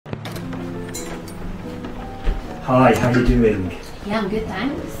Hi, how you doing? Yeah, I'm good,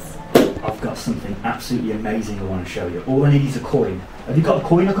 thanks. I've got something absolutely amazing I want to show you. All I need is a coin. Have you got a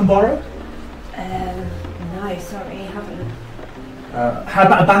coin I can borrow? No, sorry, I haven't. How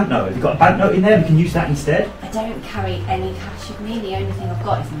about a banknote? Have you got a banknote in there? We can use that instead. I don't carry any cash with me. The only thing I've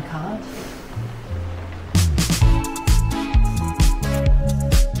got is my card.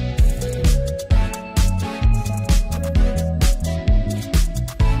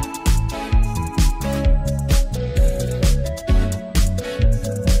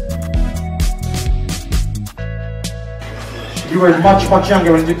 You were much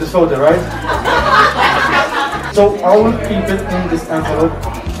younger when you did the soda, right? So I will keep it in this envelope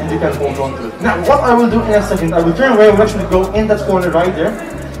and you can hold on to it. Now what I will do in a second, I will turn away, I will actually go in that corner right there.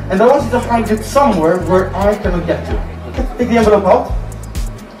 And I want you to hide it somewhere where I cannot get to. Okay, take the envelope out.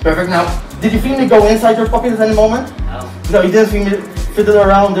 Perfect. Now, did you feel me go inside your pocket at any moment? No. No, you didn't feel me fiddle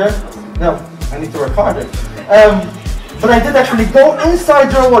around there? No, I need to work harder. But I did actually go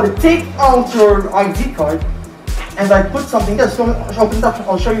inside your wallet, take out your ID card, and I put something there. So open it up.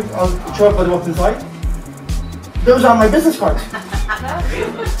 I'll show you what's inside. Those are my business cards.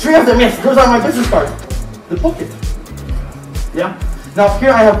 3 of them, yes. Those are my business cards. The pocket. Yeah. Now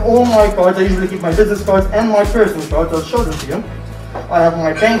here I have all my cards. I usually keep my business cards and my personal cards. I'll show them to you. I have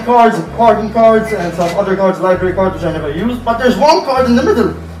my bank cards, parking cards, and some other cards, library cards, which I never use. But there's one card in the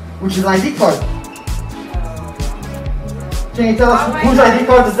middle, which is an ID card. Can you tell us whose ID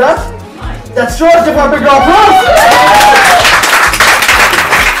card is that? That's yours. Give a big round of applause.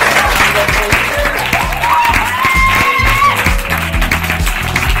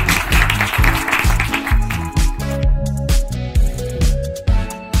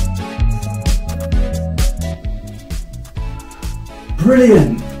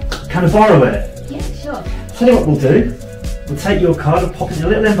 Brilliant! Can I borrow it? Yeah, sure. Tell you what we'll do. We'll take your card and pop it in a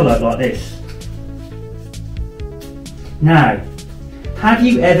little envelope like this. Now, have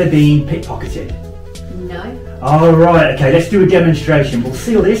you ever been pickpocketed? No. Oh right, okay, let's do a demonstration. We'll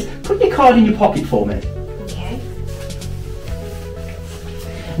seal this. Put your card in your pocket for me. Okay.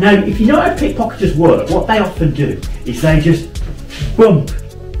 Now, if you know how pickpocketers work, what they often do is they just bump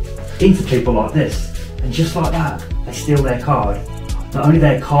into people like this. And just like that, they steal their card. Not only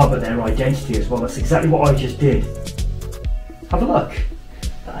their card, but their identity as well. That's exactly what I just did. Have a look.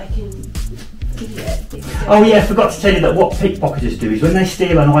 But I can give you it. Oh yeah, I forgot to tell you that what pickpocketers do is when they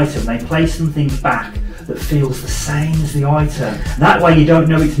steal an item, they place something back that feels the same as the item. That way you don't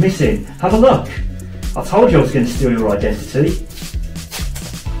know it's missing. Have a look. I told you I was going to steal your identity.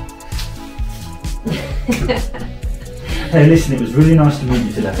 Hey listen, it was really nice to meet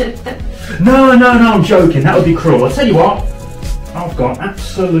you today. No, I'm joking. That would be cruel. I'll tell you what. I've got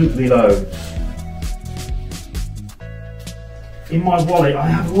absolutely loads. In my wallet I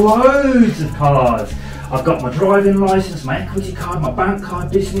have loads of cards. I've got my driving licence, my equity card, my bank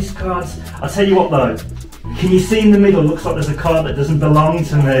card, business cards. I'll tell you what though, can you see in the middle, looks like there's a card that doesn't belong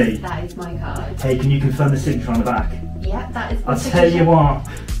to me. That is my card. Hey, can you confirm the signature on the back? Yeah, that is the I'll tell you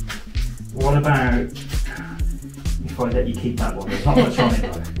what about if I let you keep that one? There's not much on it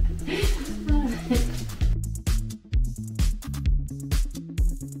though.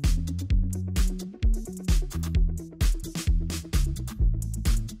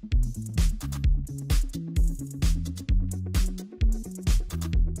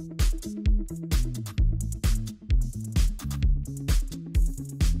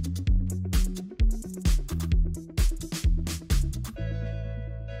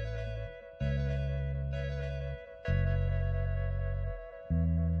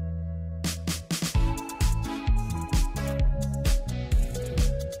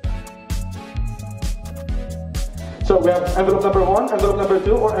 So we have envelope number 1, envelope number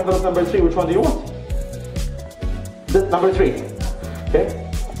 2, or envelope number 3. Which one do you want? Number 3.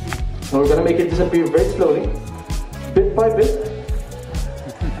 Okay. Now we're gonna make it disappear very slowly, bit by bit,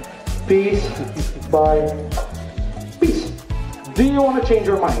 piece by piece. Do you want to change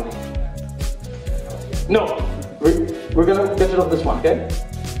your mind? No. We're gonna get rid of this one. Okay.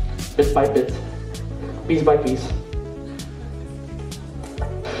 Bit by bit, piece by piece.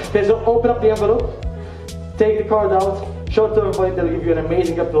 Okay. So open up the envelope. Take the card out, show it to everybody, they'll give you an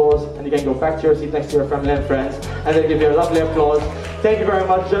amazing applause, and you can go back to your seat next to your family and friends, and they'll give you a lovely applause. Thank you very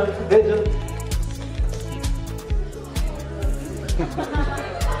much.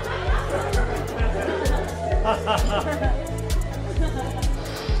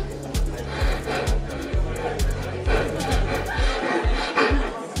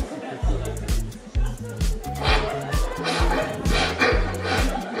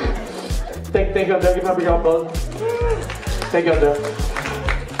 Thank you, Andrea. Give him a big applause. Thank you, Andrea.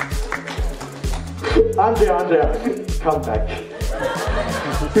 Andrea, come back.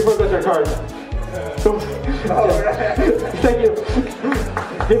 You forgot your card. Thank you.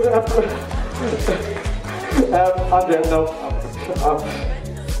 Give it up. Andrea, no.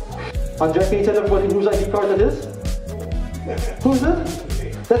 Andrea, can you tell everybody whose ID card that is? Who's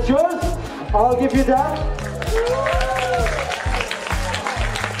it? That's yours? I'll give you that.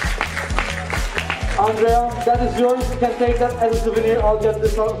 Andrea, that is yours. You can take that as a souvenir. I'll get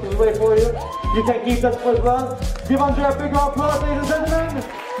this out of the way for you. You can keep that as well. Give Andrea a big applause, ladies and gentlemen.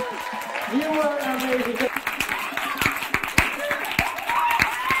 You were amazing.